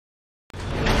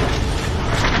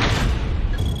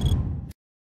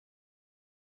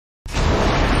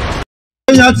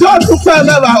èèyàn tí ó dúpẹ́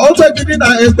mẹ́wàá ó gbé gidi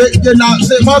náà ègbè ìjìnà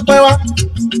ṣe mọ́ pẹ́ wá.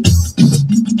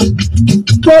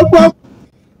 Gbogbo.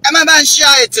 Ẹ má bá ń ṣe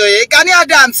ètò yìí. Gani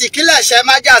Adams kílẹ̀ ṣe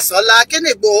májàsọ́lá kí ni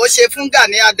Ìgbòho ṣe fún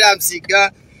Gani Adams gan?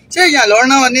 Ṣé èèyàn lọ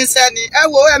rán wọn níṣẹ́ ni? Ẹ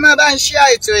wo ẹ má bá ń ṣe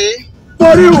ètò yìí.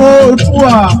 Torí wo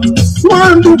Oòduà wọ́n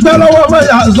ń dúpẹ́ lọ́wọ́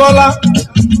májàsọ́lá.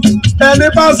 Ẹni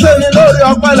bá ṣèyí lórí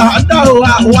ọpẹ́ là ń dàrú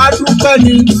àwa dúpẹ́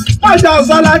ni.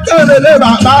 Májàsọ́lá kéré lé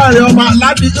bàbá rẹ̀ ọmọ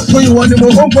láti ikú ìwọ ni mo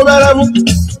kó kó bẹ́rẹ́ mú.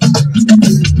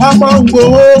 Ọmọ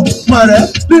Ìgbòho mọ̀rẹ́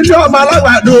nílé ọmọ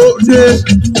alágbàdo dé.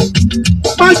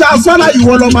 Májàsọ́lá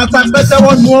ìwọ lọ́mọ ta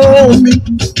pẹ́tẹ́wọ́ nu omi.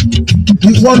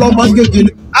 Ìwọ lọ́mọ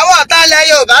gègèlè. Àwọn ọ̀tá ilẹ̀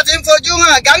Yorùbá ti ń fojú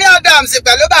hàn Gani Adams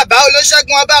pẹ̀lú bàbá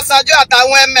Olúṣẹ́gun Ọbásanjọ́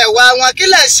àtàwọn ẹmẹ̀wà wọn kí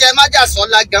lè ṣe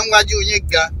májàsọ́lá gan wájú yín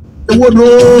gan. Èwo ló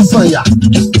sànyà?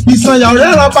 Ìsànyà ọ̀rẹ́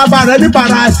ràn bàbá rẹ̀ ní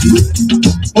bàràjì.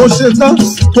 Ó ṣe tán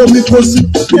tómi kò sí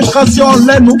nǹkan sí ọ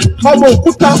lẹ́nu ọmọ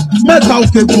òkúta mẹ́ta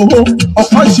òkè Ìgbòho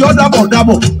ọ̀kan tí ó dábọ̀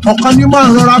ọ̀kan ní máa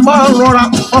ń rọra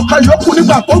ọ̀kan yòókù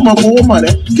nígbà tó mọ̀ Ìgbòho mọ̀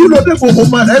rẹ̀ kí ló dé Ìgbòho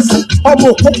mọ̀ rẹ̀ sí ọmọ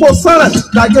òkúpó sẹ́rẹ̀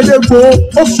dàgédé Ìgbòho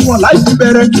ó sùn wọn láì fi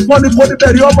bẹ̀rẹ̀ wọn ni kò ní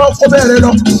bẹ̀rẹ̀ ọmọ kó bẹ̀rẹ̀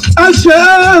lọ. Ẹ ṣe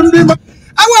é ń bí ma.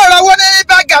 Àwọn ọ̀rọ̀ wo ní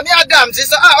bá Gani Adams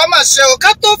sọ ọmọ ṣe ò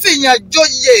ká tó fìyàn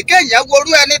joyè kéèyàn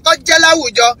worú ẹni tó jẹ́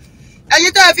láwùjọ.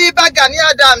 Ẹ̀yin tẹ́ fi bá Gani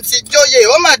Adams joyè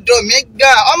ó mà dùn mí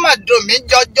gan ó mà dùn mí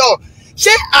jọjọ.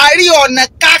 Ṣé Ààrẹ Ọ̀nà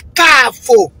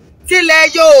Kakanfò tilẹ̀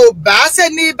Yorùbá ṣe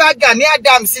ní bá Gani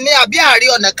Adams ní àbí Ààrẹ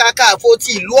Ọ̀nà Kakanfò ti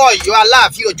ìlú Ọ̀yọ́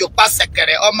Aláàfin Òjó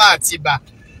Pàṣẹkẹrẹ ọmọ Àtìbà?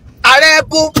 Ààrẹ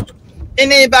bú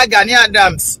ní bá Gani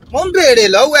Adams. Mo ń béèrè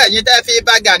lọ́wọ́ ẹ̀yin tẹ́ fi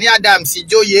bá Gani Adams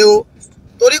joyè o.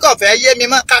 Torí kò fẹ́ yé mi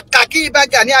mọ́ kàkà kí Iba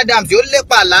Gani Adams ó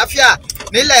lépa àlàáfíà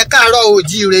nílẹ̀ káàárọ̀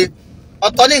oòjíire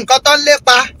ọ̀tọ̀ ní nǹkan tó ń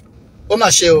lépa ó mà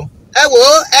ṣe o. Ẹ wò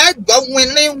ó ẹ gbọ́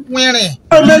wínrìn.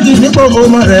 Ọmọ méjì nígbò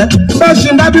ọmọ rẹ̀ bẹ́ẹ̀ ṣe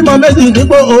bá bímọ méjì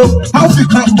nígbò o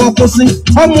áfíríkà bọ̀ kó sí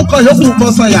ọmú kan yòókù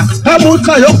bọ̀sànyà ọmú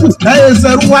kan yòókù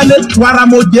ẹ̀ẹ́sẹ̀rú wálé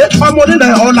wàràmọ̀jẹ́ ọmọ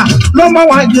onílẹ̀ ọ̀la lọ́mọ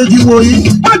wa jẹjì wò yìí.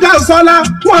 Májàsọ́lá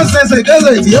wọ́n ṣẹ̀ṣẹ̀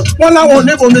kéde ìdí wọn láwọn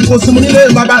oníbomi kò sí nílé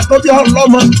bàbá tó bí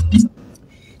ọlọ́mọ.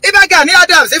 Iba Gani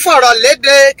Adams fọ̀rọ̀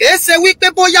léde kìí ṣe wípé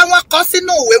bóyá wọ́n kọ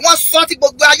sínú ìwé wọ́n sọ tí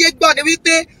gbogbo ayé gbọ́ ni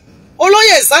wípé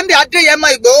olóyè Sunday Adéyẹmọ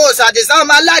Ìgbòho ṣàdìsá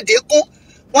ọmọ aládìkún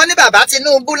wọ́n ní bàbá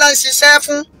Tinubu ló ń ṣiṣẹ́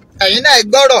fún ẹ̀yin náà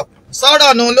gbọ́rọ̀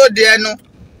sọ̀rọ̀ nu lóde ẹnu.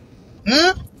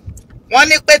 Wọ́n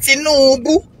ní pé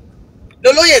Tinubu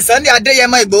lolóyè Sunday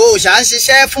Adéyẹmọ Ìgbòho ṣà ń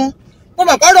ṣiṣẹ́ fún. Mo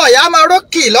mọ̀ pọ́rọ̀ ìyá máa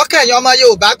rókì lọ́kẹ̀yìn ọmọ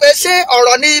Yorùbá pé ṣé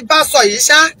ọ̀rọ̀ ní bá sọ yìí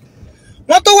ṣá.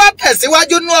 Wọ́n tó wá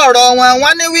tẹ̀síwájú nú ọ̀rọ̀ wọn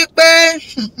wọ́n ní wípé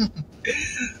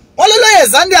wọ́n lólóyè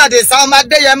Sunday Adéṣà ọmọ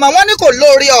Adéyẹmọ wọ́n ní kò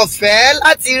lóore ọ̀fẹ́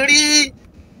láti rí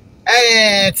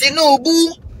Tinubu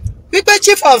wípé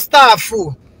chief of staff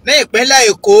ní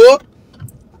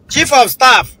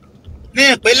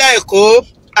ìpínlẹ̀ Èkó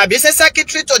àbí ṣe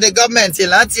secretary to the government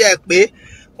láti ẹ̀ pé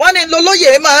wọ́n ní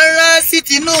lólóyè máa ń rán sí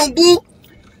Tinubu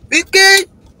wípé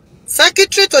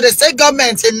secretary to the state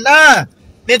government náà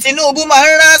ni Tinubu máa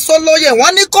ń rán sólóyè.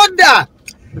 Wọ́n ní kódà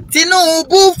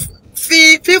Tinubu fi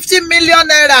 50 million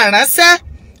naira ránṣẹ́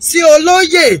sí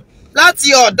olóyè láti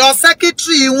ọ̀dọ̀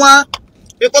secretary wọn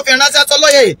pípò fi ránṣẹ́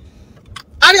sólóyè.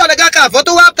 Ààrẹ Ọ̀nà Kakanfò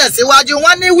tó wá tẹ̀síwájú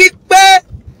wọ́n ní wípé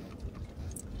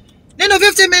nínú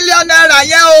 50 million naira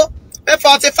yẹn o pé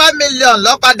 45 million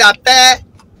ló padà tẹ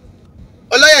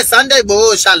olóyè Sunday Ìgbòho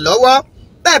ṣàlọ́wọ́.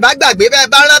 Bẹ́ẹ̀ bá gbàgbé bẹ́ẹ̀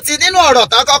bá rántí nínú ọ̀rọ̀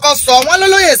tó kọ́kọ́ sọ wọ́n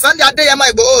lólóyè Sunday Adéyẹmọ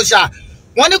Ìgbòho ṣà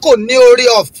wọ́n ní kò ní orí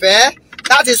ọ̀fẹ́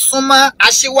láti súnmọ́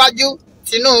aṣíwájú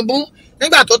Tinubu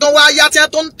nígbà tó tún wá yá tí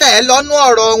wọ́n tún tẹ̀ lọ́nú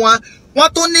ọ̀rọ̀ wọn. Wọ́n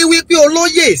tún ní wípé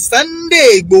olóyè Sunday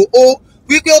Ìgbòho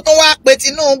wípé ó tún wá pe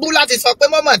Tinubu láti sọ pé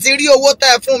mọ́mọ́ ti rí owó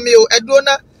tẹ́ fún mi o ẹdúró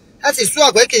ná ẹ sì sún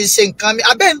ọ̀pẹ́ kì í ṣe nǹkan mi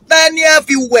abẹ́ ń tẹ́ ní ẹ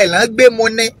fi wẹ̀ lọ́n gbé mu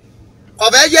ni kò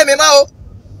fẹ́ yé mi mọ́ o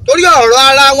torí ọ̀rọ̀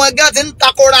ara wọn gan ti ń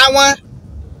takora wọn.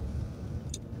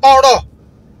 Ọ̀rọ̀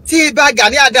tí Iba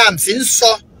Gani Adams ń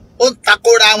sọ ó ń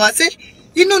takora wọn sí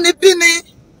inú ni bí ni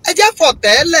ẹ jẹ́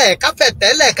fọ̀tẹ́lẹ̀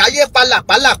káfẹ̀tẹ́lẹ̀ káyé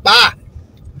pálapàlapà.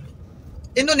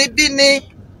 Inú ni bí ni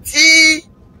tí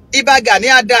Iba Gani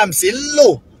Adams ń lò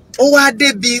ó wá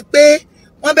débi pé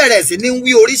wọ́n bẹ̀rẹ̀ sí ní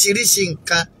wí oríṣiríṣi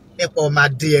nǹkan nípa ọmọ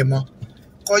Adéyẹmọ.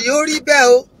 Kò yóò rí bẹ́ẹ̀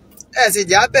o ẹ sì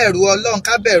jẹ́ abẹ̀rù Ọlọ́run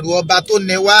ká bẹ̀rù ọba tó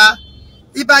ní wá.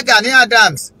 Iba Gani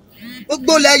Adams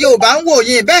gbogbo ilẹ̀ Yorùbá ń wò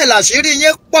yín bẹ́ẹ̀ làṣírí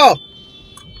yín pọ̀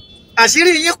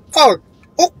àṣírí yín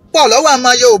ó pọ̀ lọ́wọ́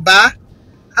ọmọ Yorùbá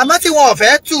àmọ́ tí wọn ò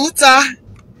fẹ́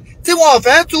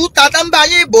tú ta tó ń bá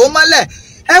yín ìbò mọ́lẹ̀.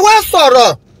 Ẹ wá sọ̀rọ̀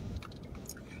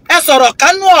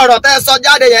kánú ọ̀rọ̀ tẹ́ ẹ sọ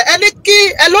jáde yẹn ẹ ní kí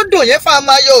ẹ ló dùn yín fún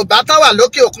ọmọ Yorùbá tó wà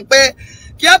lókè òkun pé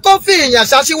kí ẹ tó fi ìyàn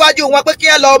ṣaṣíwájú wọn pé kí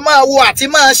ẹ lọ máa wo àti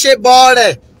máa ṣe bọ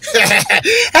rẹ̀.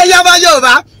 Ẹ yá ọmọ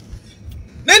Yorùbá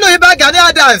nínú Iba Gani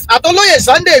Adams àtolóyè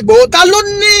Sunday Igboho ta ló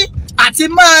ní àti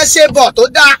máa ṣe bọ̀ tó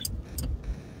dáa?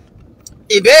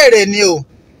 Ìbéèrè ni o.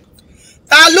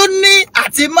 Ta ló ní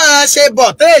àti máa ṣe bọ̀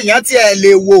téèyàn tiẹ̀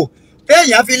lè wò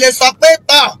téèyàn fi lè sọ pé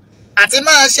tọ̀ àti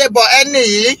máa ṣe bọ̀ ẹni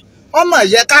yìí ọmọ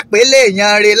yẹ ká pé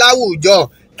léèyàn rẹ̀ láwùjọ?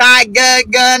 Ta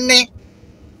gangan ni?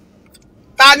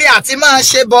 Ta ni àti máa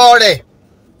ṣe bọ̀ rẹ̀?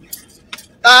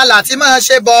 Ta láti máa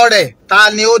ṣe bọ̀ rẹ̀? Ta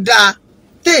ni ó dáa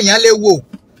téèyàn lè wò?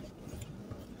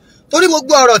 Torí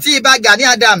gbogbo ọ̀rọ̀ tí Iba Gani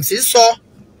Adams sọ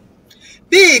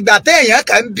bí ìgbà téèyàn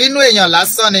kàn ń bínú èèyàn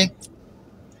lásán ni.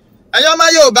 Ẹ̀yin ọmọ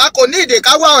Yorùbá kò ní ìdè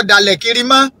ká wá ọ̀dàlẹ̀ kiri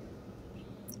mọ́.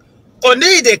 Kò ní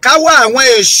ìdè ká wá àwọn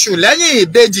èṣù lẹ́yìn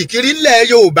ìbejì kiri ńlẹ̀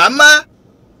Yorùbá mọ́.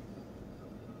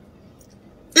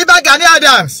 Iba Gani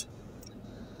Adams,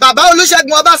 bàbá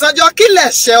Olúṣẹ́gun Ọbásanjọ́ kí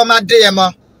lẹ̀ṣẹ̀ ọmọ Adéyẹmọ?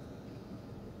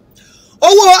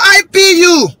 Owó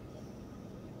IPU,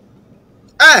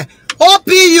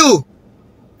 OPU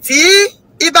tí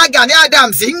Iba Gani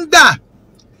Adams ń gbà,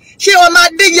 ṣé ọmọ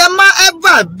Adéyẹmọ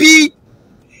ever bí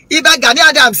Iba Gani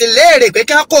Adams léèrè pé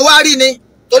kí wọ́n kó wá rí ni?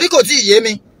 Torí kò tí ì yé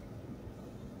mi.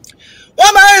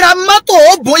 Wọ́n máa ń ra mọ́tò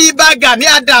òbùn Iba Gani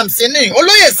Adams ni.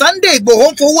 Olóyè Sunday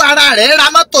Igboho ń fowó ara rẹ̀ ra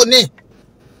mọ́tò ni.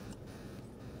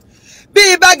 Bí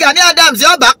Iba Gani Adams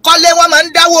yóò bá kọ́lé, wọ́n máa ń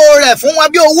dáwó rẹ̀ fún wọn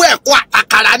bí owó ẹ̀kọ́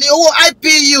àtàkàrà ní owó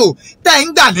IPU tẹ̀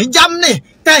ń gbà ní Germany,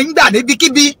 tẹ̀ ń gbà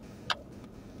níbikíbi.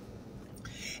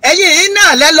 Ẹ̀yin yìí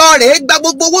náà lẹ́lọ́ rẹ̀ gba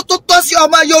gbogbo owó tó tọ́ sí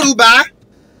ọmọ Yorùbá.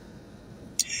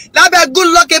 Lábẹ́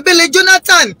Goodluck Ebele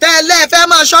Jonathan tẹ́lẹ̀ fẹ́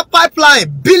máa ṣọ́ pipeline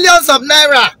billions of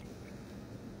naira.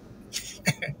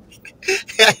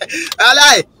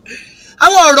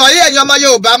 Àwọn ọ̀rọ̀ yìí ẹ̀yin ọmọ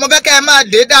Yorùbá mo fẹ́ kẹ́ ẹ máa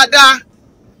dé dáadáa.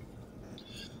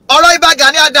 Ọ̀rọ̀ Iba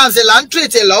Gani Adams là ń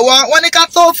tìrìtì lọ́wọ́. Wọ́n ní ká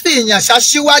tó fi ìyàn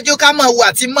ṣaṣíwájú ká máa wà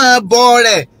tí máa bọ́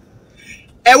rẹ̀.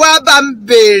 Ẹ wá bá ń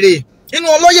béèrè nínú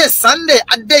olóyè Sunday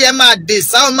Adéyẹmọ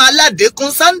Àdìsá ọmọ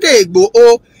Aládékún Sunday Igboho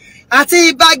àti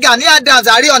Iba Gani Adams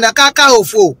Ààrẹ Ọ̀nà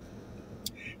Kakanfò.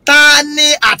 Ta ni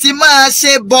àti máa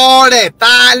ṣe bọ́ rẹ̀?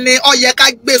 Ta ni ó yẹ ká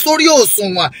gbé sórí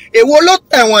òṣùwọ̀n? Èwo ló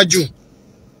tẹ̀wọ̀n jù?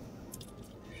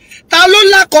 Ta ló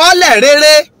lákọọ́lẹ̀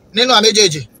rere nínú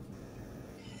àméjèèjì?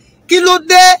 Kí ló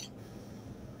dé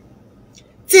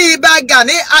tí Iba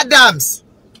Gani Adams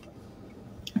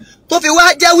tó fi wá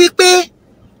jẹ́ wípé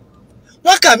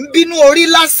wọ́n kàn ń bínú orí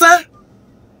lásán?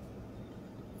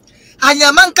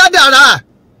 Àyàn máa ń kádàrá.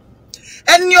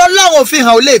 Ẹni Ọlọ́run fi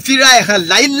hàn ò lè fira ẹ̀ hàn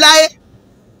láíláí.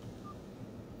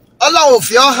 Ọlọ́run ò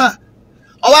fi ọ́ hàn,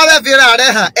 ọwọ́ fẹ́ fira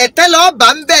rẹ̀ hàn, ẹ̀tẹ́ lọ́ọ́ bá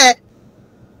ń bẹ́ẹ̀.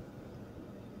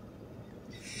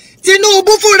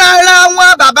 Tinubu fúnra ara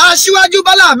wọn, bàbá Aṣíwájú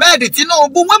Bọ́lá Ahmed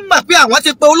Tinubu, wọ́n mọ̀ pé àwọn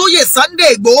ti pe olóyè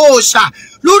Sunday Igboho ṣà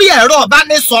lórí ẹ̀rọ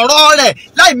ìbánisọ̀rọ̀ rẹ̀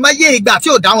láì mọye ìgbà tí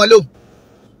ò dá wọn lóhùn.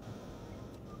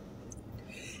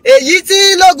 Èyí tí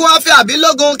lógun afẹ́ àbí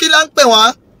lógun kí ló ń pè wọ́n?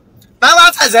 Báwa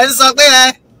tẹ̀sẹ̀ ń sọ pé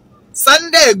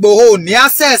Sunday Igboho ní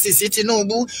access sí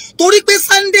Tinubu torí pé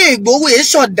Sunday Igboho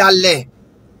ṣọ̀dàlẹ̀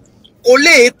kò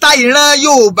lè ta ìran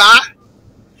Yorùbá.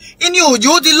 Ìní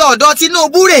òjò ti lọ ọ̀dọ̀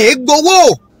Tinubu rèé gbowó.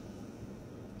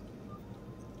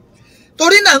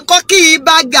 Torí náà ń kọ́ kí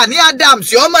Iba Gani Adams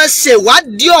ó máa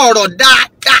ṣèwádìí ọ̀rọ̀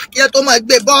dáadáa kí ẹ tó máa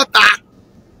gbé bọ́ta.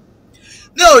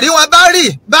 Ní orí wọn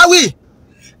bá wí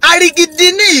arigidi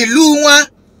ní ìlú wọn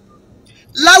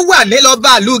láwàní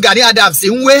lọ́ba ìlú Gani Adams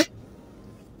ń wé.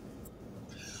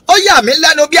 Ó yà mí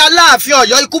lẹ́nu bí Aláàfin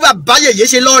Ọ̀yọ́ ikú bàbá yèyé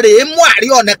ṣe lọ rèé mú Ààrẹ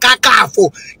Ọ̀nà Kakanfò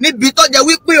níbi tó jẹ́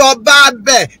wípé ọba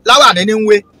abẹ láwàní ní ń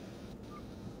wé.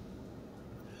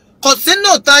 Kò sínú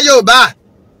ìtàn Yorùbá.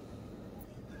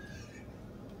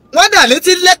 Wọ́n dà ní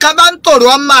tí lẹ́kan bá ń tòrò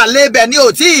ọmọ àlè ibẹ̀ ní ò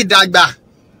tí ì dàgbà.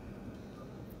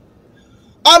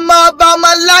 Ọmọ ọba ọmọ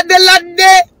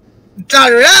ládéládé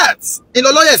direct nínú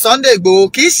olóyè Sunday Igboho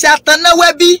kì í ṣe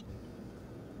atanáwẹ́bí.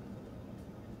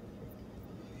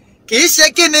 Kì í ṣe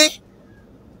kíni?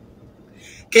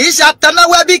 Kì í ṣe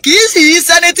atanáwẹ́bí, kì í sì í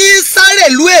ṣẹni tí sáré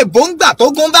ìlú èbó ń gbà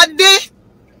tógun bá dé.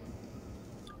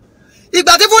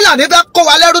 Ìgbà tí Fúlàní fẹ́ kó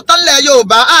wa lẹ́rú tán lẹ̀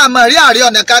Yorùbá, àmọ́ rí Ààrẹ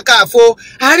Ọ̀nà Kakanfò.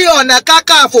 Ààrẹ Ọ̀nà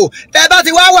Kakanfò tẹ́ bá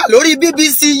ti wá wà lórí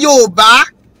BBC Yorùbá.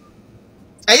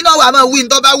 Ẹ̀yin náà wà máa wí ní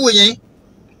tó bá wù yín.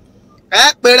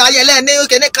 Pèrè ayẹlẹ́ ní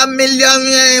kíní kan million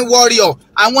warrior.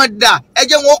 Àwọn dà ẹ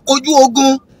jẹ́ wọn kojú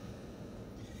ogun.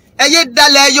 Ẹ yé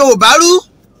dalẹ̀ Yorùbá rú.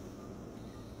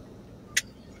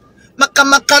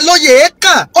 Màkàmàkà lóye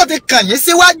kàn, ó ti kàn yín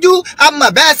síwájú. Àmọ́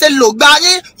bẹ́ẹ̀ ṣe lò gbà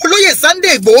yín. Olóyè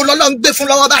Sunday Igboho lọ́lọ́ ń gbé fún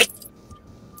lọ́wọ́ báyìí.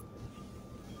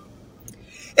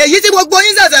 Èyí tí gbogbo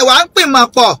yín ṣẹ̀ṣẹ̀ wá ń pìmọ̀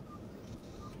pọ̀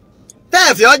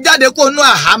tẹ́ẹ̀ fi ọ́ jáde kó nú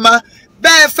àhámọ́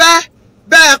bẹ́ẹ̀ fẹ́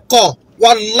bẹ́ẹ̀ kọ̀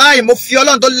wàláì mo fi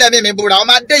Ọlọ́run tó lẹ́mí mi búra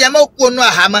ọmọ Adéyẹmọ kú onú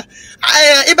àhámọ́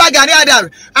Iba Gani Adams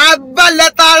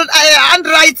abalẹ́ta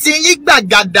handwriting yín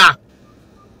gbàgàdà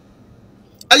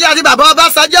ẹ̀yìn àti bàbá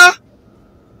Ọbásanjọ́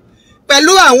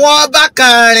pẹ̀lú àwọn ọba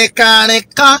kàrìnkàrìn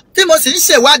kan tí mo sì ń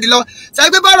ṣèwádìí lọ ṣe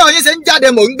pé bọ́rọ̀ yín ṣe ń jáde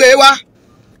mò ń gbé wá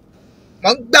mò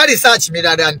ń gbá research mi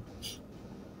dáadáa ni.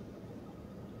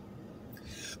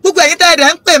 gbogbo ẹ̀yin tẹ́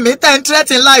ẹ̀dẹ̀ ń pè mí tẹ́ ń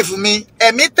threaten life mi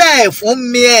ẹ̀mí tẹ́ ẹ̀ fún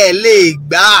mi ẹ̀ lè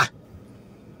gbà á.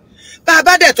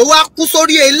 bàbá dẹ̀ tó wá kú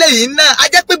sórí eléyìí náà a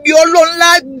jẹ́ pé bí ọlọ́nlá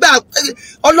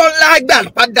gbà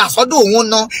padà sọ́dọ̀ òun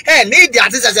náà ẹ̀ ní ìdí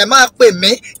àti ṣẹ̀ṣẹ̀ máa pè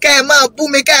mí kẹ́ ẹ máa bú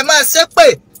mi kẹ́ ẹ máa ṣépè.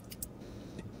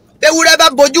 ewúrẹ́ bá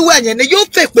bojú wẹ̀yìn ni yóò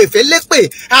fèpè félépè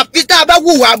àfi tá a bá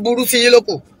hùwà burú sí yín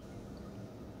lóko.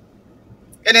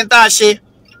 kí ni tá a ṣe?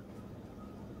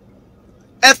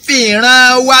 ẹ fi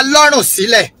ìran wa lọ́rùn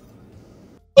sílẹ̀.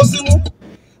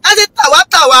 ẹ ti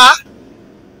tàwátàwá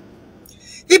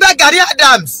Iba Gani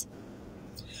Adams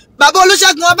bàbá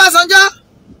Olúṣẹ́gun Ọbásanjọ́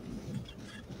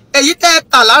èyí tẹ́ ẹ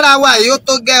tà lára wa èyí ó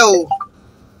tó gẹ́ o.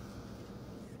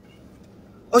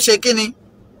 ó ṣe kí ni?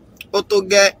 ó tó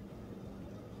gẹ́.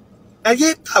 ẹ yé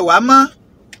tà wá mọ́.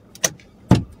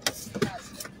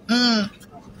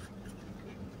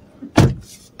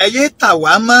 ẹ yé tà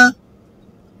wá mọ́.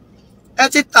 ẹ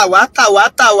ti tà wá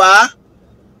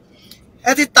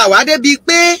ẹ ti tà wá débi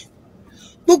pé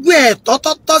gbogbo ẹ̀tọ́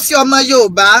tọ́tọ́ sí ọmọ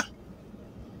Yorùbá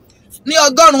ní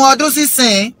 100 ọdún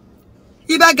sísìn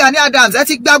Iba Gani Adams ẹ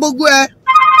ti gba gbogbo ẹ.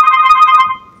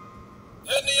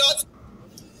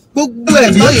 gbogbo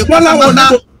ẹ̀tọ́ yìí pátápátá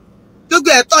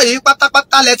gbogbo ẹ̀tọ́ yìí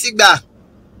pátápátá lẹ ti gbà.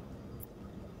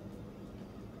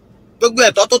 gbogbo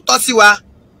ẹ̀tọ́ tó tọ́ sí wa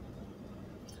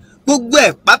gbogbo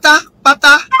ẹ̀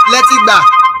pátápátá lẹ ti gbà.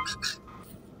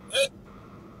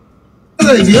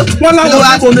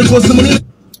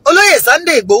 olóyè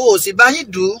Sunday Igboho ò sì bá yín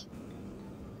dùn.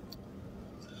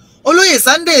 olóyè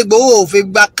Sunday Igboho ò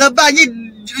fìgbà kan bá yín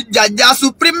jàjà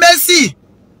supremacy.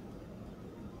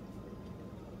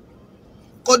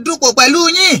 kò dúpọ̀ pẹ̀lú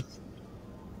yín.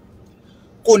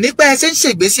 kò ní pẹ́ ṣe ń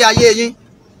ṣègbésí ayé yín.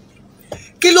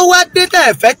 kí ló wá dé tẹ́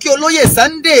ẹ fẹ́ kí olóyè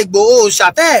Sunday Igboho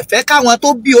ṣàtẹ́ ẹ fẹ́ káwọn tó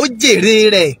bí ó jèrè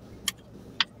rẹ̀?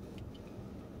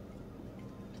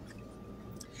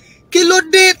 kí ló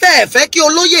dé tẹ́ ẹ fẹ́ kí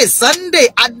olóyè Sunday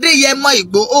Adéyẹmọ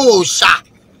Igboho ṣà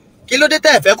kí ló dé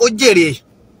tẹ́ ẹ fẹ́ kó jèrè?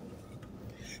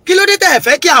 kí ló dé tẹ́ ẹ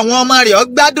fẹ́ kí àwọn ọmọ rẹ̀ ó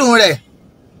gbádùn rẹ̀?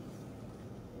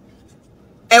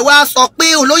 ẹ wá sọ pé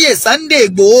olóyè Sunday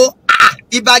Igboho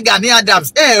Iba Gani Adams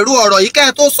ẹ rú ọ̀rọ̀ yìí kẹ́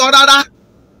ẹ tó sọ rárá.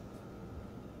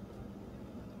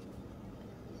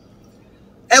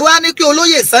 ẹ wá ní kí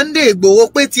olóyè Sunday Igboho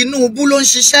pé Tinubu ló ń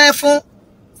ṣiṣẹ́ fún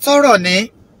sọ̀rọ̀ ní.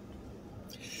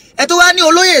 ẹ tó wá ní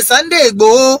olóyè Sunday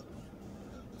Igboho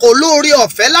kò lóore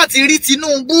ọ̀fẹ́ láti rí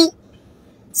Tinubu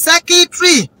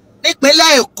sẹ́kítírì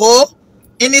nípínlẹ̀ Èkó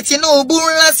ìní Tinubu ń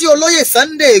rán sí olóyè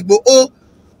Sunday Igboho.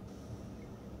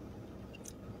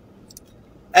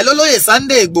 ẹ lólóyè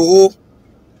Sunday Igboho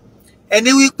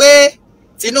ẹni wípé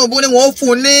Tinubu ni wọ́n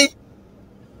fún ní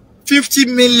 50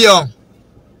 million.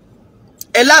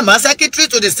 ẹ lámà secretary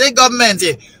to the state government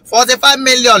 45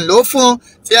 million ló fún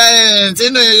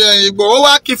Igboho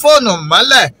wá kí fóònù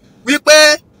mọ́lẹ̀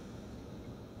wípé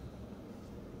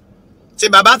tí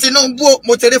bàbá Tinubu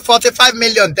mo ti rí 45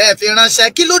 million tẹ́ ẹ fi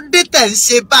ránṣẹ́. kí ló dé tẹ̀ ń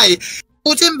ṣe báyìí?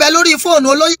 mo ti ń bẹ lórí fóònù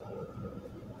olóyè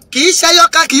kì í ṣe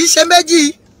yọká kì í ṣe méjì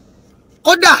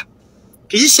kódà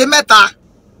kì í ṣe mẹ́ta.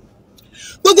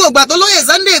 gbogbo ìgbà tó lóyè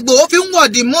Sunday Igboho fi ń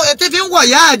wọ̀dì mú etí fi ń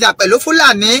wọ̀yá àjà pẹ̀lú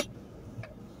Fúlàní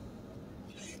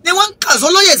ni wọ́n ń kà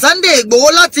sólóyè Sunday Igboho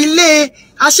láti ilé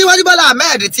Aṣíwájú Bọ́lá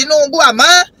Ahmed Tinubu.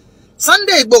 àmọ́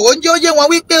Sunday Igboho ń jẹ́ ó yé wọn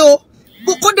wípé o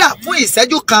kódà fún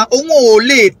ìṣẹ́jú kan òun ò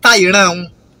lè ta ìran òun.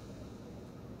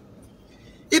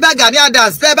 Iba Gani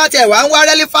Adams tẹ́ bá tiẹ̀ wá ń wá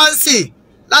rẹ́lífáǹsì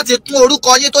láti tún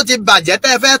orúkọ yín tó ti bàjẹ́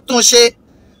tẹ́ fẹ́ tún ṣe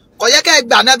kò yẹ kẹ́ ẹ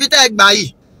gbà náà bí tẹ́ ẹ gbà yìí.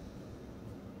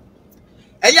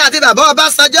 ẹ̀yin àti bàbá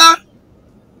Ọbásanjọ́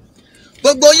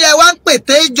gbogbo yẹn wá ń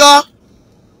pète jọ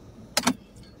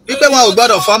wípé wọn ò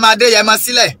gbọdọ̀ fọmọ Adéyẹmọ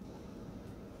sílẹ̀.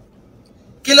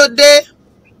 kí ló dé?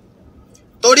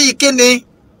 torí kíni?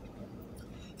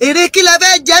 èrè kí lẹ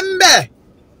fẹ́ jẹ ń bẹ̀?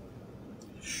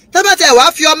 tẹ́bẹ̀tẹ̀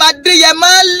wàá fi ọmọ Adéyẹmọ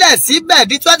lẹ̀ síbẹ̀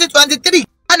di 2023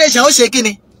 Yorùbá nation ó ṣe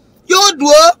kíni? yóò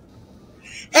dúró.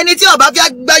 ẹni tí ọba fi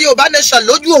àgbà Yorùbá nation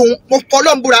lójú òun mo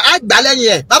fọlọ́ ń búra á gbà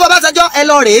lẹ́yìn ẹ̀. bàbá Ọbásanjọ́ ẹ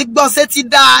lọ rèé gbọ́ sétí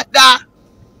dáadáa.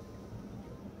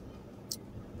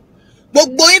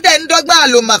 gbogbo yín tẹ̀ ń dọ́gba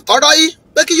àlòmọ̀kọ́rọ́ yìí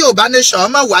pé kí Yorùbá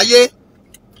nation má wáyé.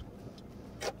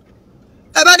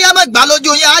 ẹ bá ní àmọ́ gbà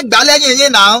lójú yín á gbà lẹ́yìn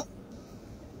yín náà.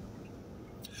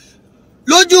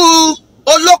 lójú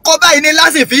olóko báyìí ni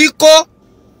láti fi kó.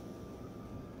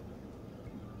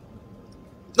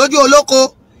 lójú olóko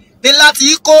ní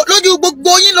láti kó lójú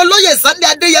gbogbo yín lọ lóyè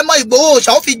Sunday Adéyẹmọ Ìgbòho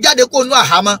Òòṣà ó fi jáde kó nú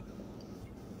àhámọ́.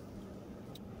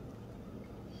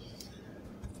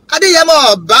 Adéyẹmọ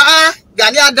ọba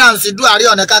Gani Adams du Ààrẹ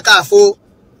Ọ̀nà Kakanfò.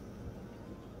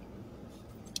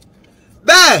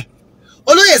 Bẹ́ẹ̀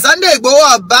olóyè Sunday Ìgbòho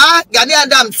ọba Gani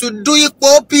Adams du ipò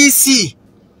OPC.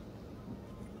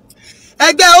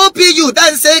 Ẹgbẹ́ OPU tá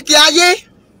ń ṣe kí ayé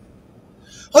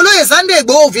olóyè Sunday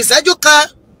Ìgbòho fi ṣẹ́jú kan.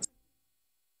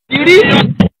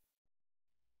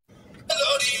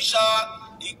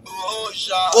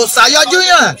 Kò ṣàyọjú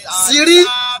yàn sí rí.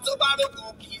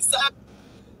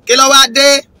 Kí ló wá dé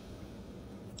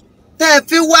tẹ́ ẹ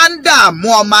fi wá ń dààmú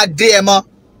ọmọ Adéyẹmọ?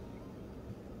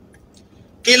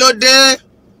 Kí ló dé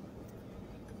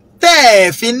tẹ́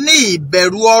ẹ fi ní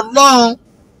ìbẹ̀rù Ọlọ́run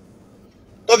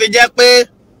tó fi jẹ́ pé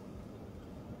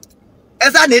ẹ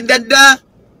sá ní dandan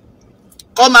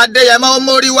kọ́ máa Adéyẹmọ ó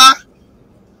mórí wá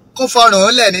kó fọrùn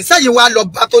ó lẹ̀ ní sẹ́yìn wá lọ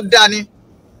bá tó dá ni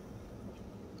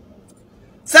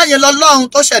sẹ́yìn lọ́lọ́run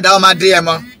tó ṣẹ̀dá ọmọ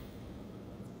Adéyẹmọ.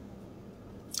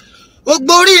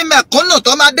 Gbogbo orí mẹ̀kúnnù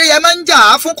tó máa Adéyẹmọ ń jà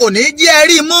á fún kò ní jí ẹ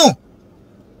rí mú.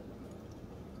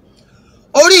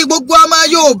 Orí gbogbo ọmọ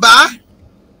Yorùbá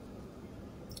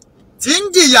tí ń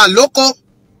jìyà lóko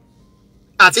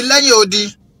àti lẹ́yìn odi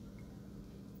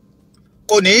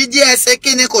kò ní jí ẹ ṣe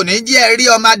kíni, kò ní jí ẹ rí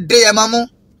ọmọ Adéyẹmọ mú.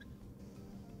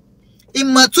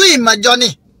 Ìmọ̀tún ìmọ̀jọ ni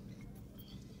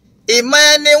ìmọ̀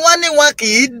ẹni wọ́n ní wọn kì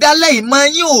í dálẹ̀, ìmọ̀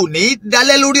yín ò ní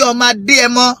dálẹ̀ lórí ọmọ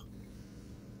Adéyẹmọ.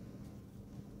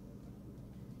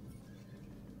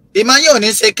 Ìmọ̀ yín ò ní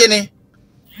ṣe kíni,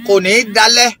 kò ní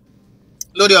dálẹ̀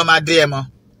lórí ọmọ Adéyẹmọ.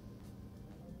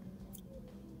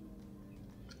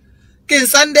 Kí n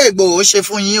Sunday Ìgbòho ṣe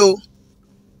fún yín o.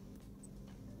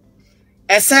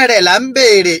 Ẹ̀sẹ̀ rẹ̀ là ń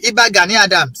béèrè Iba Gani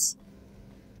Adams.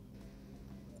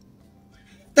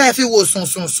 Tẹ́ ẹ fi wò sùn.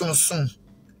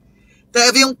 Tẹ́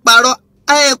ẹ fi ń parọ́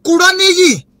ẹ̀kúrọ́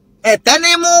níyì ẹ̀tẹ́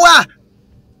ní mú wà.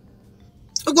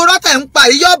 Gbogbo rọ́tẹ̀ ń pa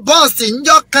iyọ́ bọ́ọ̀sì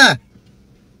ńjọ́ kan.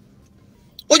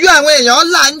 Ojú àwọn èèyàn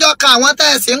là ń jọ́ kan àwọn tẹ́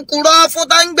ẹ sì ń kúrọ́ fún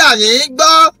tá ń gbà yín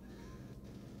gbọ́.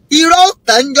 Irọ́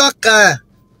tẹ̀ ń jọ́ kan.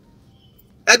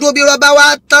 Ẹ̀dùn bí rọ́bà wá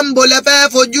tán bo lẹ fẹ́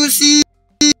fojú sí.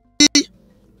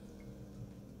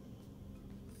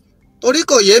 Torí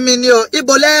kò yé mi ní o,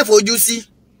 ibo lẹ́ fojú sí.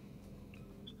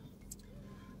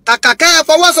 Kàkà kẹ́ ẹ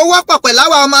fọwọ́sowọ́pọ̀ pẹ̀lú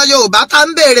àwa ọmọ Yorùbá tá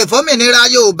ń béèrè fómìnira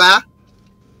Yorùbá.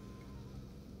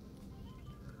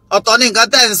 Ọ̀tọ̀ ní nǹkan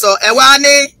tẹ́ ń sọ ẹ wá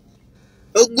ní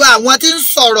gbogbo àwọn tí ń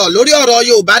sọ̀rọ̀ lórí ọ̀rọ̀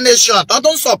Yorùbá nation tó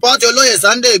tún sọ̀pọ́ọ̀tì olóyè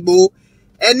Sunday Ìgbòho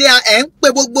ẹni ẹ̀ ń pe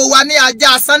gbogbo wa ní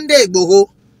ajá Sunday Ìgbòho.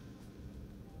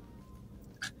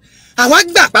 Àwa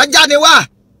gbàpájá ni wá.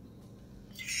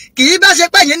 Kì í bá ṣe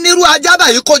pé yín nírú ajá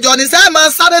báyìí kójọ ní sẹ́ẹ̀ máa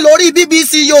sáré lórí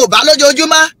BBC Yorùbá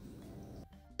lójoojúmọ́.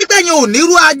 Pípẹ́ yín ò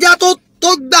nírú ajá tó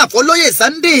gbà fọlóyè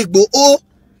Sunday Ìgbòho.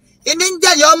 Ìní ń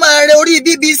jẹ́yìn ọmọ rẹ orí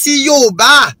BBC Yorùbá.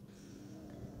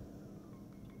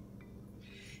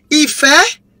 Ìfẹ́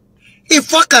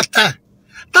ìfọkàntàn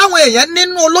táwọn èèyàn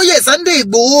nínú olóyè Sunday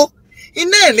Ìgbòho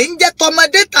iná ìní ń jẹ́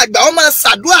tọmọdé tàgbà ọmọ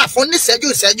ṣàdúrà fún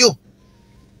níṣẹ́jú.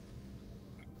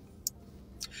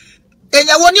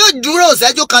 Èèyàn wo ni ó dúró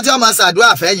ìṣẹ́jú kan tí ọmọ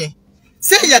ṣàdúrà fẹ́yìn?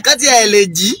 Ṣé èèyàn kan tí ẹ lè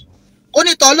jí ó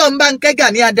ní tọ́lọ́run bá ń kẹ́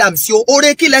Gani Adams o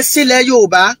oore kílẹ̀ sílẹ̀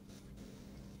Yorùbá?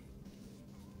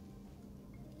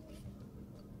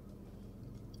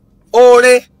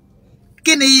 Oore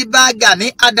kí ni Iba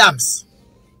Gani Adams?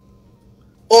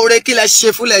 Oore kílẹ̀ ṣe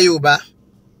fúnlẹ̀ Yorùbá?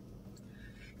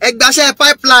 Ẹ gbaṣẹ́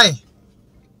pipeline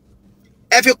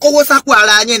ẹ fi kówó sápò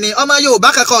ara yín ni ọmọ Yorùbá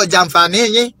kankan ò jàǹfààní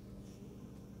yín.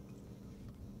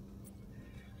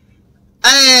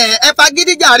 Ẹ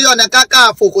fagídíjà Ààrẹ Ọ̀nà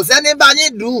Kakanfò kò sẹ́ni bá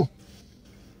yín dù.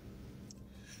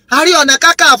 Ààrẹ Ọ̀nà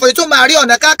Kakanfò ìtumọ̀ Ààrẹ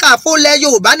Ọ̀nà Kakanfò lẹ̀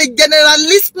Yorùbá ní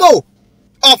generalismo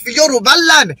of Yorùbá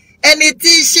land, ẹni tí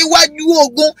í ṣíwájú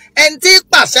ogun, ẹni tí í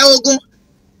pàṣẹ ogun.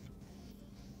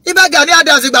 Iba Gani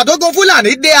Adams ìgbà tó gun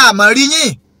Fúlàní dé àmọ́rí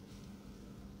yín.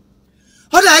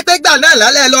 Ó dà pé gbà náà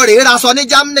lálẹ́ lọ rèé ra sọ ní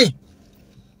Germany.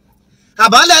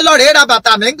 Àbálẹ̀ lọ rèé ra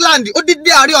bàtà ní England. Ó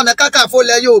dídé Ààrẹ Ọ̀nà Kakanfò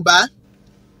lẹ̀ Yorùbá.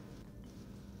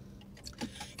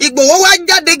 Ìgbòho wá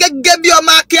jáde gẹ́gẹ́ bí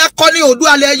ọmọ akin akọni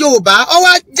Oòduà ilẹ̀ Yorùbá. Ó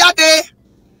wá jáde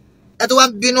ẹ tó wá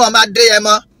ń bínú ọmọ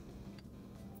Adéyẹmọ.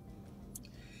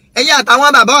 Ẹ̀yin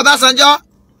àtàwọn bàbá Ọbásanjọ́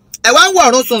ẹ wá ń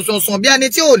wọ̀run sùnsùnsùn bí ẹni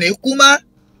tí ò ní kú mọ́.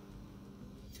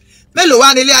 Mélòó wá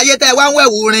nílé ayé tẹ́ ẹ wá ń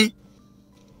wẹ̀wù rin?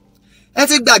 Ẹ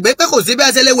ti gbàgbé pé kò sí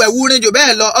bẹ́ẹ̀ ṣe lè wẹ̀wù rin jù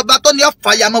bẹ́ẹ̀ lọ, ọba tó ní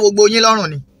ọ̀fà ya mọ́ gbogbo yín lọ́rùn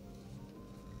ni.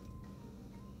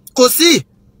 Kò sí.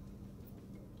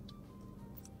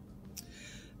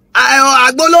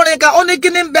 Àgbo olórin kan ó ní kí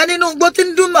ní bẹ nínú igbó tí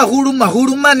ń dún màhúrú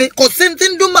màhúrú má ni, kò sí tí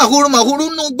ń dún màhúrú màhúrú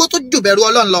nínú igbó tó jù bẹ̀rù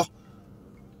Ọlọ́run lọ.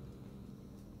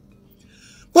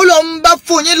 ó lọ ń bá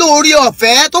fún yín lórí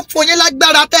ọ̀fẹ́ tó fún yín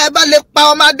lágbára tẹ́ ẹ bá lè pa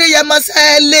ọmọ Adéyẹmọ ṣe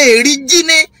lè rí jí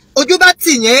ní ojú bá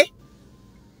tì yín.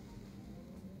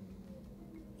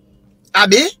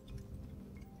 Àbí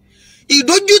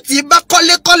ìdójútì bá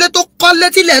kọ́lékọ́lé tó kọ́lé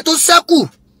tílẹ̀ tó ṣẹ́kù.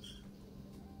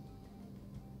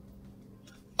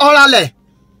 Ọ̀ralẹ̀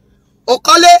ò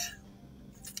kọ́lé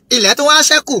ilẹ̀ tó wá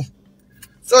ṣẹ́kù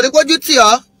sórí kójú tì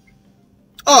ọ́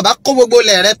bá kó gbogbo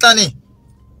ilẹ̀ rẹ tán ni.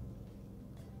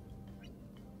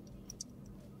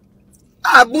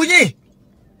 Àbúyìn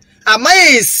àmọ́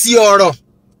èsì ọ̀rọ̀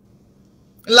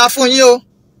ńlá fún yín o.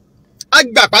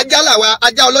 Agbàpájá làwa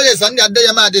ajá olóyè Sunday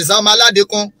Adéyẹmọ Àdìsá ọmọ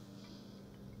Aládékún.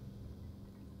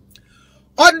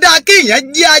 Ó dáa kéèyàn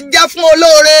jẹ́ ajá fún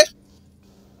olóore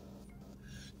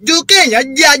ju kéèyàn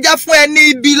jẹ́ ajá fún ẹni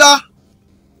ibi lọ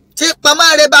tí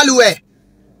pamọ́ rẹ balùwẹ̀.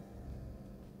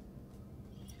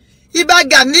 Iba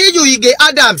Gani Ige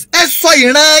Adams ẹ sọ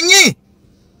ìran yín,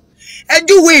 ẹ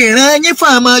júwe ìran yín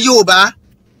fún ọmọ Yorùbá.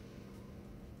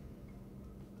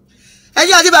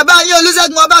 Ẹ̀yin àti bàbá yín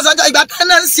Olúṣẹ́gun Ọbásanjọ́ ìgbà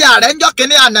tẹ́lẹ̀ ń ṣe ààrẹ ńjọ́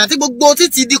kìíní àná tí gbogbo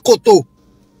títí di kòtò.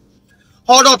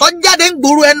 Ọ̀rọ̀ tó jáde ń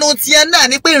gbòòrò ẹnu tiẹ̀ náà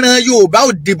ni pé ìran Yorùbá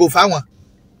ò dìbò fáwọn.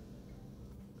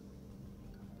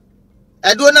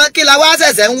 Ẹ̀dùn náà kí la wá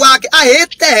ṣẹ̀ṣẹ̀ ń wá kí àyè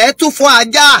tẹ̀ ẹ́ tún fún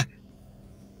ajá.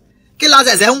 Kí la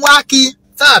ṣẹ̀ṣẹ̀ ń wá kí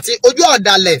sáà tí ojú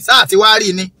ọ̀dàlẹ̀ sáà tí wá rí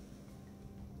ni.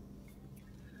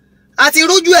 Àti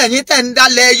rújú ẹ̀yin tẹ̀ ń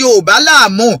dalẹ̀ Yorùbá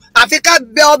láàmú àfi ká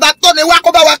bẹ ọba tó ni wá kó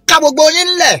bá wa ká gbogbo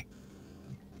yín lẹ̀.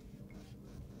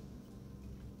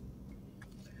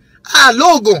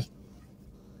 Àlóògùn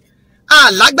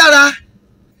àlágbára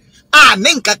àní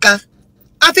nǹkankan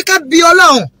àfi ká bí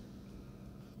Ọlọ́run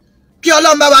kí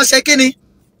Ọlọ́run bá wa ṣe kíni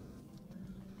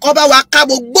kó bá wa ká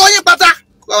gbogbo yín pátá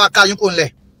kó bá wa ká yín kó ńlẹ̀.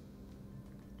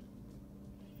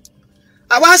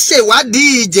 Àwa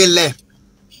ṣèwádìí ìjìnlẹ̀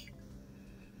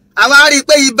àwa rí i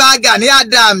pé Iba Gani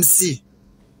Adams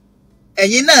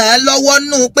ẹ̀yin náà lọ́wọ́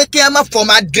nù pé kí ẹ má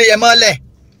fọmọ Adéyẹmọ lẹ̀.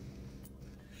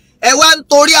 Ẹ wá ń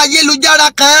torí ayélujára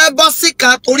kan bọ́ sí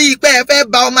kan torí pé ẹ fẹ́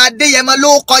bà ọmọ Adéyẹmọ ló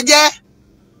kọjẹ́.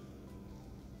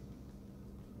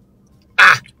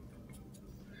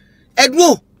 Ẹ̀dùn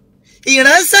ò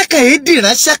ìránṣẹ́ kan èyí di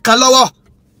ìránṣẹ́ kan lọ́wọ́.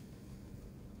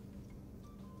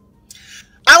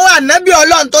 Àwọn ànábì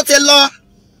Ọlọ́run tó ti lọ.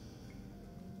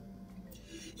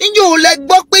 Níjọ́ ò lẹ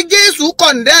gbọ́ pé Jésù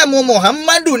kọ̀ndẹ́ẹ̀mù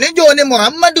Muhammadu, níjọ́ ni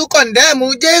Muhammadu kọ̀ndẹ́ẹ̀mù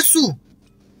Jésù.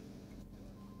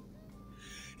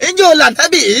 Níjọ́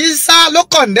lànábì Ìsá ló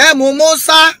kọ̀ndẹ́ẹ̀mù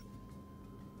Mósá.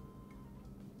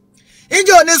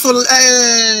 Níjọ́ ni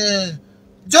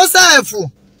Joseph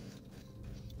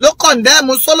ló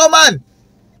kọ̀ndẹ́ẹ̀mù Solomon.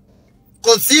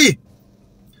 Kò sí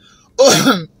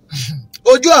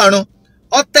ojú ọ̀run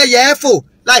ọ̀tẹ̀yẹ̀ẹ́fò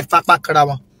láì fapá kanra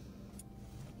wọn.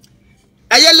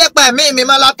 Ẹyẹ lépa ẹ̀mí mi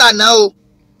mọ́ látàná o.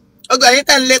 Ọgbà yín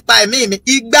tẹ́ ń lépa ẹ̀mí mi.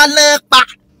 Igbá náà pa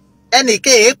ẹnì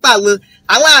kéè pàwọ́.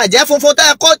 Àwọn àjẹ́ funfun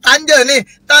tẹ́ kó tàǹjẹ̀ ní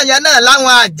táyà náà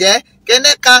láwọn àjẹ́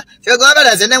kíní kan ṣẹ́gun wọn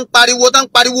bẹ̀rẹ̀ sí ní ń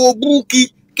pariwo búùkì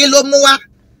kí ló mú wá.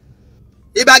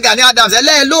 Iba Gani Adams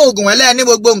ẹlẹ́ẹ̀lóògùn ẹlẹ́ẹ̀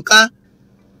gbogbo nǹkan.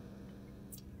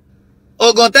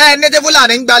 Ògùn tẹ́ ẹ ní tí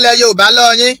Fúlàní ń gbalẹ̀ Yorùbá lọ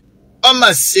yín ọmọ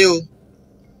ṣe o.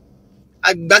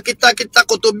 Àgbà kítákítá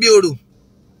kó tó bí òrò.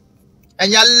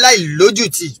 Ẹ̀yin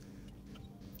aláìlójútì.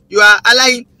 You are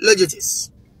aláìlójútì.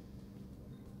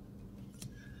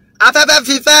 Afẹ́fẹ́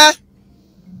fífẹ́.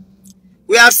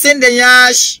 We have seen the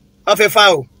yash of a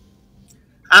fowl.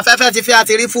 Afẹ́fẹ́ ti fẹ́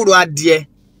àti rí fùrù adìẹ.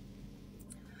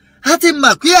 A ti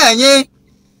mọ̀ pé ẹ̀yin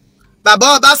bàbá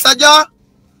Ọbásanjọ́,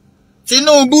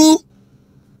 Tinubu,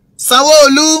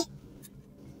 Sanwó-Olú,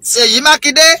 Ṣèyí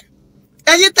Mákindé,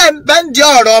 ẹ̀yin tẹ̀ ń bẹ́ǹdì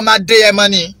ọ̀rọ̀ ọmọ Adéyẹmọ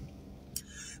ni.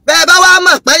 Bẹ́ẹ̀ bá wá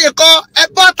mọ̀ pé yìí kọ́ ẹ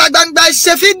bọ́ ta gbangba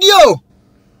ṣe fídíò.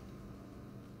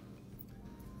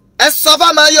 Ẹ sọ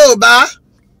fọ́mọ Yorùbá.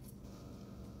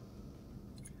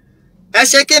 Ẹ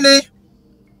ṣe kí ni?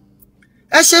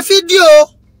 Ẹ ṣe fídíò.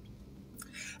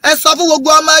 Ẹ sọ fún gbogbo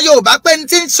ọmọ Yorùbá pé ní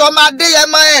tí ń sọ ọmọ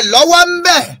Adéyẹmọ ẹ̀ lọ́wọ́ ń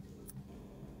bẹ̀.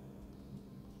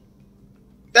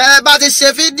 Tẹ́ ẹ bá ti ṣe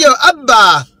fídíò, àbà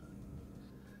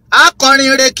á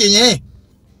kọrin ire kìyìn,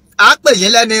 á pè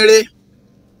yín lẹ́ni ire.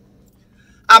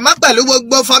 Àmọ́ pẹ̀lú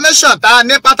gbogbo formation tá a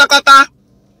ní pátápátá,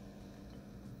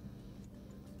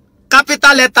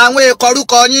 capital letter àwọn èèkọ̀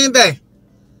orúkọ yín bẹ̀.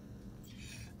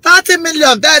 30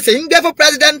 million tẹ́ẹ̀sì ń gbé fún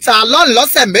president Talon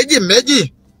lọ́sẹ̀ méjì.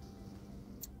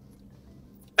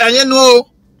 Ẹ̀yin nu o,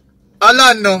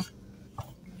 Ọlọ́run.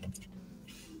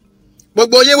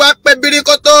 Gbogbo yín wá pé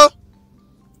bíríkótó.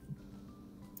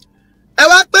 Ẹ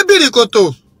wá pé bíríkótó.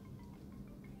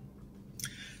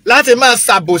 Láti máa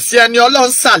ṣàbòsí ẹni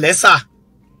Ọlọ́run ṣàlẹ́sà.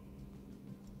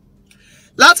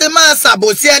 Láti máa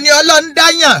ṣàbòsí ẹni Ọlọ́run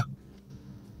dáyàn.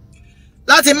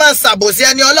 láti máa ṣàbòsí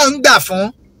ẹni Ọlọ́run gbà fún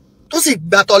tó sì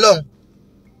gbà tọ́lọ́run.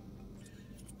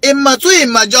 Ìmọ̀tún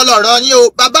ìmọ̀jọ lọ̀rọ̀ yín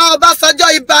o. Bàbá Ọbásanjọ́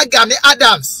Iba Gani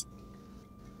Adams.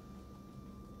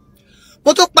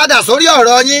 Mo tún padà sórí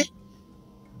ọ̀rọ̀ yín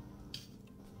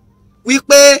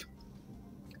wípé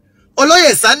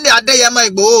olóyè Sunday Adéyẹmọ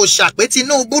Ìgbòho ṣàpé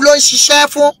Tinubu ló ń ṣiṣẹ́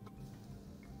fún.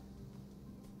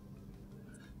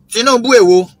 Tinubu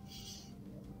èwo?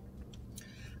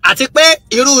 Àti pé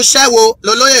irú iṣẹ́ wo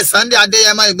lolóyè Sunday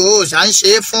Adéyẹmọ Ìgbòho ṣà ń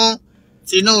ṣe fún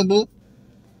Tinubu?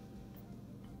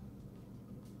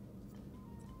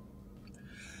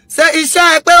 Ṣé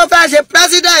iṣẹ́ pé ó fẹ́ ṣe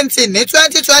president ní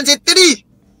 2023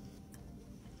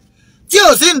 tí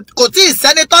kò tí ì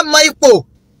sẹ́nitọ́ mọ ipò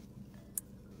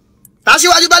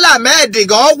Tàṣíwájú Bọ́lá Ahmed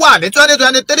gan wà ní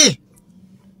 2023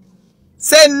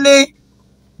 ṣé ni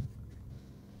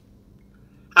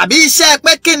àbí iṣẹ́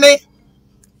pé kí ni?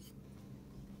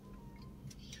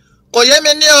 Kò yé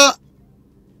mi ní o.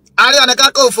 Ààrẹ Ọ̀nà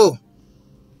Kakanfò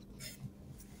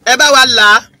ẹ bá wa là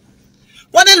á.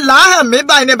 Wọ́n ní làáhàn mi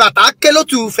báyìí ni bàtà ké ló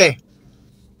tù fẹ̀.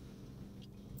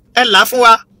 Ẹ là á fún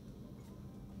wa.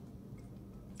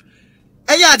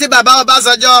 Ẹ̀yin àti bàbá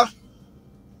Ọbásanjọ́,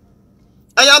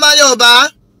 ẹ̀yin ọmọ Yorùbá,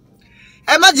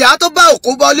 ẹ má jẹ́ á tó bá òkú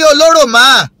bọlé olóró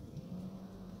mọ́.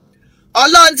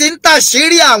 Ọlọ́run ti ń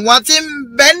tàṣírí àwọn tí ń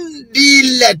bẹ́ǹdì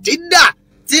ilẹ̀ dídà,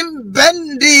 tí ń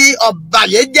bẹ́ǹdì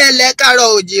ọ̀bàyéjẹ́ lẹ́kàrọ̀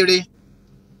òjìrì.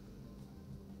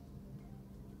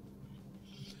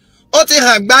 Ó ti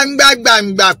hàn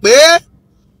gbangba pé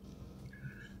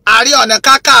Ààrẹ Ọ̀nà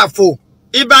Kakanfò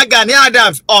Iba Gani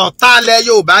Adams ọ̀tá ilẹ̀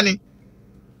Yorùbá ni.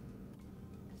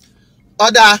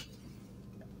 Ọ̀dà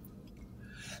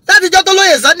látijọ́ tó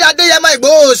lóyè Sunday Adéyẹmọ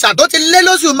Ìgbòho ṣà tó ti lé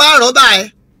lóṣù 5 báyìí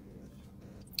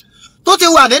tó ti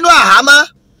wà nínú àhámọ́.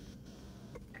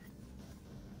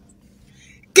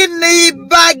 Kí ni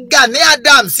Iba Gani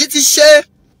Adams ti ṣe?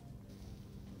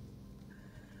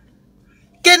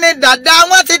 Kí ni dàda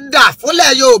wọn ti dà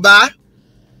fúnlẹ̀ Yorùbá?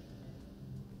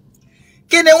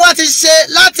 Kí ni wọ́n ti ṣe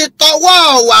láti tọwọ́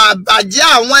ọ̀wà àbàjẹ́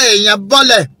àwọn èèyàn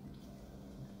bọ́lẹ̀?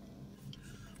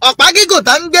 Ọ̀pá gígùn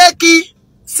tá ń gbé kí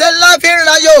ṣé ńlá fi ń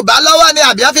ran Yorùbá lọ́wọ́ ni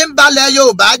àbí fi ń balẹ̀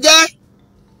Yorùbá jẹ́?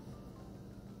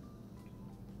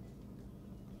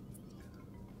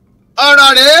 Ọ̀rọ̀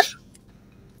rèé,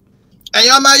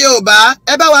 ẹ̀yin ọmọ Yorùbá,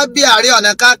 ẹ bá wa bí Ààrẹ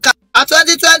Ọ̀nà Kakanfò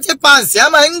 2020 pounds ẹ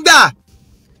máa ń gbà.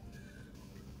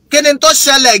 Kí ni tó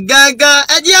ṣẹlẹ̀ gangan?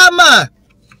 Ẹ jẹ́ á mọ̀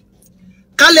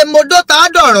ká lè modó tá a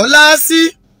dọ̀rùn láásí.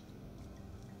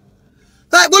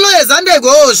 Olóyè Sunday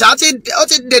Ìgbòho ṣá ó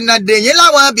ti dènà dèyín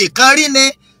láwọn ibì kan rí ni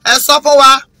ẹ sọ fún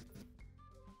wa.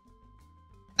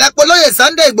 Ẹ̀pọ̀ olóyè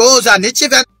Sunday Ìgbòho ṣá ní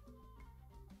chief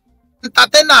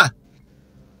entertainer.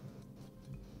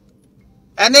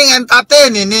 Ẹni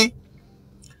entertain ni.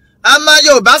 Àmọ́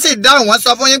Yorùbá sì dáhùn wọ́n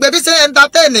sọ fún yín pé bí ṣe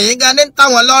entertain yín gan ní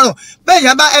táwọn lọ́rùn. Bẹ́ẹ̀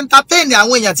yẹn bá entertain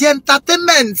àwọn èèyàn tí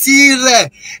entertainment rẹ̀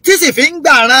tí sì fi ń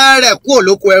gbàràn rẹ̀ kú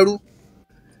òlóko ẹrú.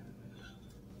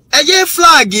 Ẹ yé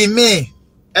flag mi.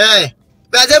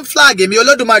 Bẹ́ẹ̀ ṣe ń flag mi,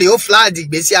 Olódùmarè ó flag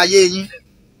ìgbésí ayé yín.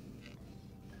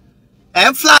 Ẹ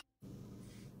ń flag.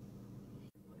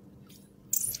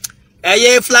 Ẹ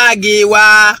yé flag wa.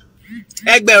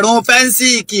 Ẹgbẹ̀rún fẹ́ǹsì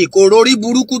kòrò orí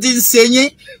burúkú tí ń ṣe yín.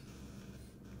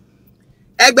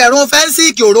 Ẹgbẹ̀rún fẹ́ǹsì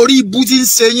kòrò orí ibú tí ń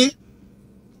ṣe yín.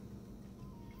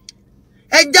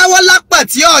 Ẹ jáwọ́ lápà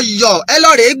tí Ọ̀yọ́ ẹ lọ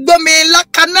rèé gbómi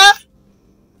lákaná.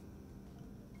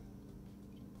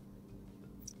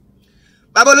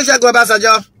 Bàbá Olúṣẹ́gun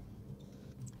Ọbásanjọ́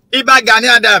Iba Gani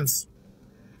Adams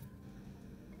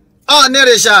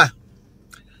Ọ̀nìrìṣà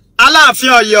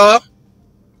Aláàfin Ọ̀yọ́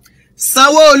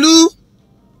Sanwó-Olú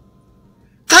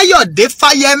Káyọ̀dé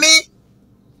Fáyẹmí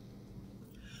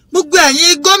gbogbo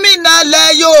ẹ̀yin gómìnà ilẹ̀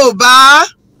Yorùbá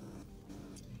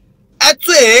ẹ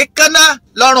tú èékánná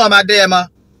lọ́rùn ọmọ Adéyẹmọ.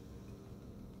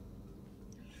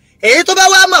 Èyí tó bá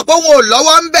wá mọ̀ pé òun ò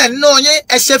lọ́wọ́ ń bẹ̀ nínú yín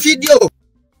ẹ ṣe fídíò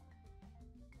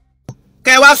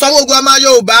kẹ wá sọ gbogbo ọmọ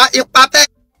Yorùbá ipa tẹ́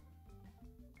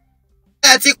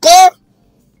ẹ ti kó.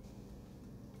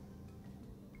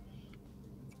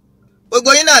 Gbogbo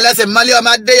yín náà lẹ́sẹ̀ mọ́lé ọmọ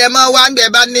Adéyẹmọ wá ń gbẹ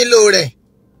bá nílò rẹ̀.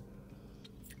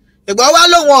 Ìgbọ́ wá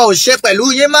lóun ò ṣe pẹ̀lú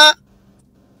yín mọ́.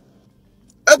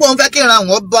 Ó gbóhùn fẹ́ kí ìran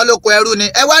àwọn bọ́ lóko ẹrú ni.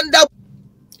 Ẹ wá ń dá.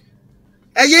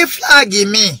 Ẹ yí flag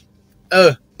mi.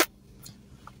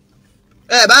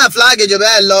 Ẹ bá flag jù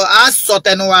bẹ́ẹ̀ lọ, á sọ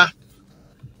tẹnu wa.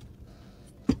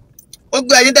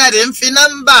 Gbogbo ẹ̀yin tẹ́ ẹ̀ ń fi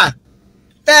nọ́mbà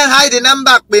tẹ́ ẹ̀ hide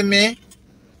nọ́mbà pè mí.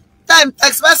 Tẹ́ ẹ̀ ń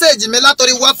text message mi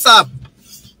látòrí WhatsApp.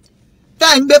 Tẹ́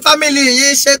ẹ̀ ń gbé family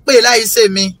yín ṣépè láì ṣe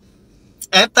mi.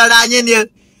 Ẹ tara yín ni o.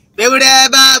 Ewúrẹ́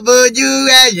bá bojú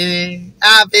ẹ̀yìn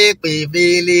á fi pè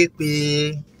bélépe.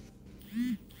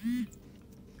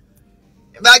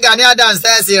 Iba Gani Adams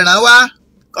ẹ sì ràn wá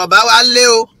kò bá wa lé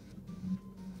o.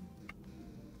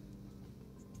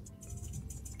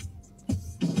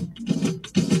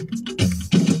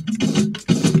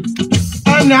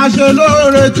 ẹni àṣẹ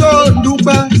lóore tó ń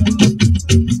dúpẹ́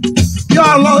yọ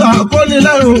ọlọ́run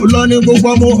àkólélẹ́rù lọ ní gbogbo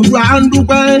ọmọ òdua ń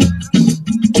dúpẹ́.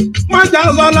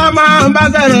 Májàsọ́lá máa ń bá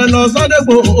gẹ̀rẹ̀ lọ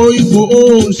sọ́dẹ̀gbò Ìgbòho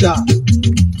ṣà.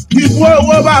 Ìbú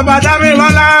owó bàbá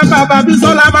Dámilọ́lá bàbá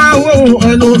Bísọ́lá máa ń wò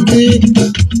ẹnu mi.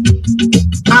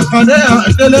 Àkàndé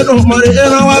àdélédò mọ̀rẹ́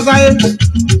ẹran wá sáyé.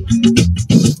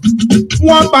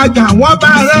 Wọ́n bàjà wọ́n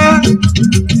bá rẹ́.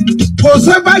 Kò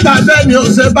ṣe bàjà bẹ́ẹ̀ ni ò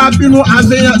ṣe bá bínú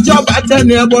àfihàn tí ọba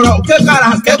tẹ́ni ẹ bọ̀rọ̀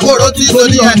kékàrà Kékòrò tí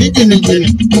sórí ẹ̀ ní jìnnìjìnnì.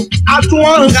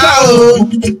 Àtúwọ̀n ń ká o.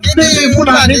 Bí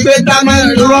Fúlàní gbé dáná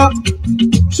irọ́.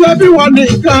 Ṣé bí wọ́n ní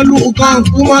nǹkan lù kan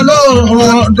kú wọn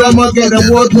lóòrùn ọ̀dọ́mọgẹ̀rẹ̀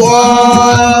wọ́n tó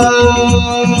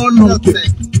ọ̀nà.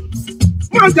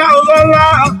 Májàsọ́lá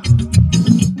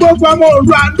gbogbo ọmọ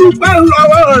òdu àdúpẹ́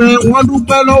lọ́wọ́ rẹ̀ wọ́n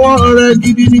dúpẹ́ lọ́wọ́ rẹ̀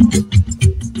gidi ni.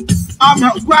 Ọmọ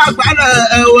òkú àgbálẹ̀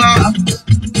ẹ̀wà.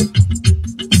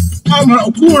 Ọmọ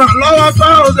òkú ràn lọ́wọ́ tó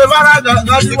ṣe fara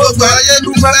gàgà ní gbogbo ayé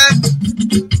dúpẹ́.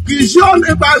 Kì í ṣe òní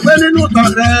gbàgbé nínú ìtàn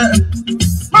rẹ̀.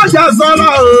 Májàsọ́lá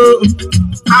o.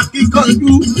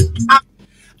 Akíkanjú.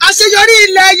 Àṣeyọrí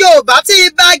ilẹ̀ Yorùbá tí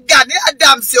Iba Gani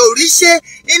Adams ò rí ṣe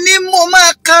ni mo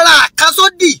máa kanra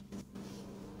àkásódì.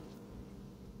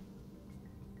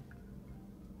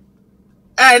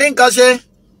 Ẹ rí nǹkan ṣe,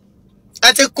 ẹ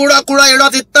ti kúrọ́kúrọ́ irọ́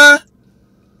ti tán,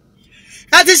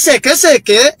 ẹ ti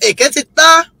ṣèkéṣèké èké ti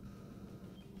tán.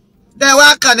 Dẹ́wà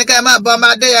kàn ní ká ẹ máa bọ ọmọ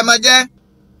Adéyẹmọ jẹ́.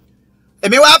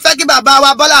 Èmi wá fẹ́ kí bàbá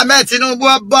wa Bọ́lá Ahmed Tinubu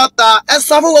bọ́ta ẹ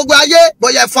sọ fún gbogbo ayé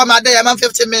bóyá fọ́mọ Adéyẹmọ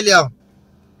 50 million.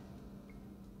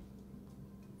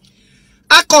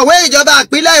 Akọ̀wé ìjọba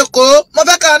ìpínlẹ̀ Èkó mo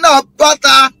fẹ́ ká náà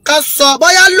bọ́ta ká sọ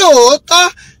bóyá lóòótọ́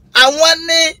àwọn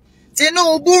ní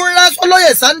Tinubu rán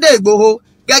olóyè Sunday Igboho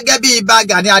gẹ́gẹ́ bí Iba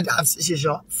Gani Adams ṣe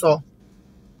sọ.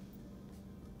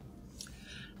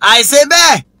 Àìṣe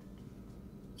bẹ́ẹ̀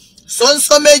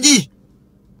sọ́nsọ́ méjì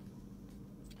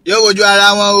yóò wojú ara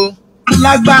wọn o.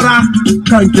 Lágbára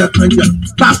kànjàkànjà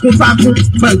takuntakun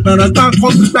gbẹ̀gbẹ̀rẹ̀ tá kọ́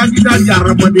sí gbàgídàgì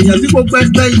àràmọ̀déyàn tí gbogbo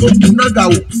ẹgbẹ́ ìyókù náà gà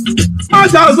wò.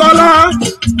 Májàsọ́lá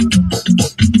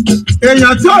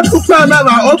èèyàn tí ó dúpẹ́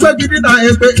mẹ́wàá ó gbé gidi náà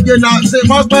èpè ìjìnà ṣe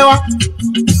mọ́pẹ́ wá.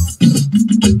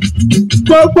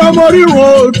 Gbogbo ọmọ oríro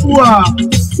Oòduà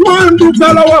wọ́n ń dúpẹ́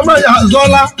lọ́wọ́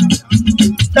Májàsọ́lá.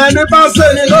 Ẹni bá ṣe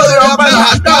ni lórí ọpẹ́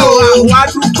làdá o àwọn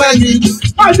adúpẹ́ ni.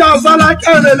 Májàsọ́lá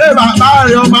kẹ́rin lé bàbá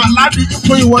rẹ̀ ọmọ aládìí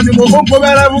fún ìwọ ni mo kókó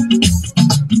bẹ́rẹ́ mú.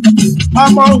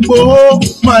 Ọmọ Ìgbòho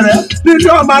mọ̀rẹ́ nílé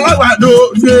ọmọ alágbàdo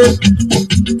dé.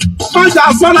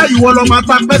 Májàsọ́lá ìwọ lọ máa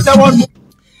ta pẹ́tẹ́wọ́ nù.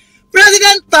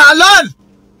 President Talon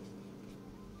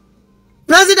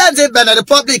President Benin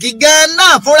Republic Ghana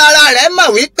fúnra rẹ̀ mọ̀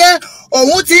wípé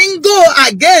òun ti ń go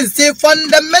against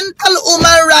fundamental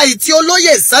human rights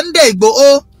olóyè Sunday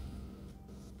Igboho.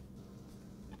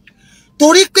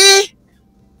 Torí pé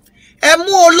ẹ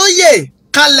mú olóyè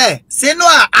kalẹ̀ sínú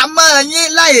àhámọ́ yín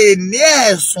láì ní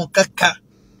ẹ̀sùn kankan.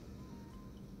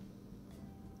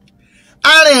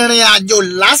 Arìnrìn àjò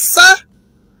lásán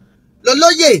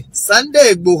lolóyè Sunday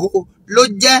Igboho ló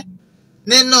jẹ́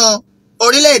nínú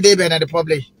orílẹ̀-èdè Benin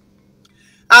Republic.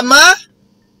 Àmọ́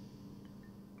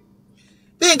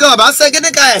bí nǹkan ọ̀bá ṣe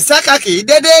kíníkà ẹ̀ṣẹ́ kan kì í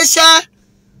déédéé ṣẹ́.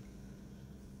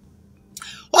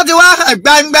 Ó ti wá hàn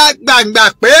gbangba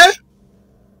pé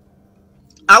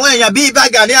àwọn èèyàn bíi Iba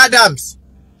Gani Adams,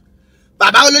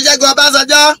 bàbá Olúṣẹ́gun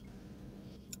Ọbásanjọ́,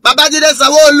 Babájídé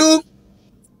Sanwó-Olú,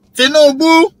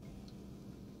 Tinubu,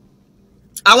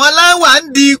 àwọn láwà ń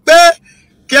di pé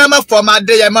kí ẹ má fọmọ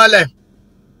Adéyẹmọ lẹ̀.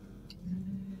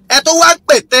 Ẹ tó wá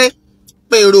pète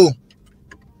pèrò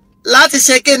láti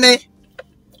ṣe kíni?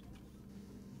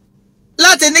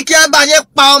 Láti ní kí ẹ bá yẹn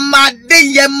pa ọmọ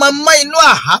Adéyẹmọ mọ́ inú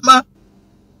àhámọ́.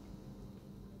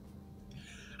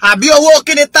 Àbí owó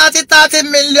kíni $30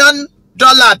 million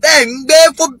tẹ́ ń gbé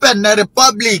fún Benin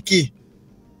Republic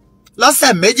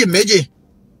lọ́sẹ̀ méjì.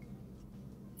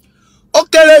 Ó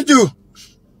kéré jù.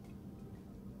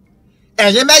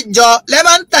 Ẹ̀yin mẹ́jọ lẹ́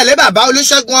máa ń tẹ̀lé bàbá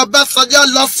Olúṣẹ́gun Ọbásanjọ́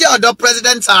lọ sí ọ̀dọ̀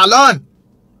President Talon.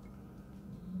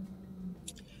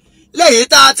 Lẹ́yìn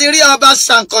tá a ti rí ọba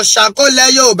ṣàǹkóṣàǹkó lẹ̀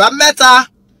Yorùbá 3.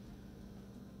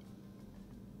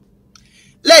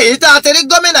 Lẹ́yìn tá a ti rí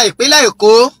gómìnà ìpínlẹ̀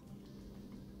Èkó.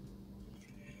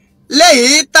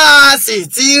 Lẹ́yìn tá a sì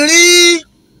ti rí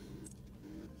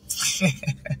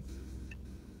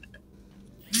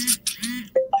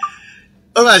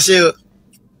ó mà ṣe o.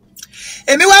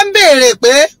 Èmi wá ń béèrè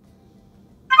pé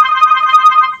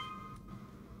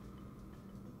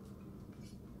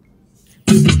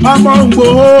ọmọ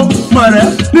Ìgbòho mọ̀rẹ́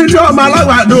nílé ọmọ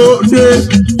alágbàdo dé.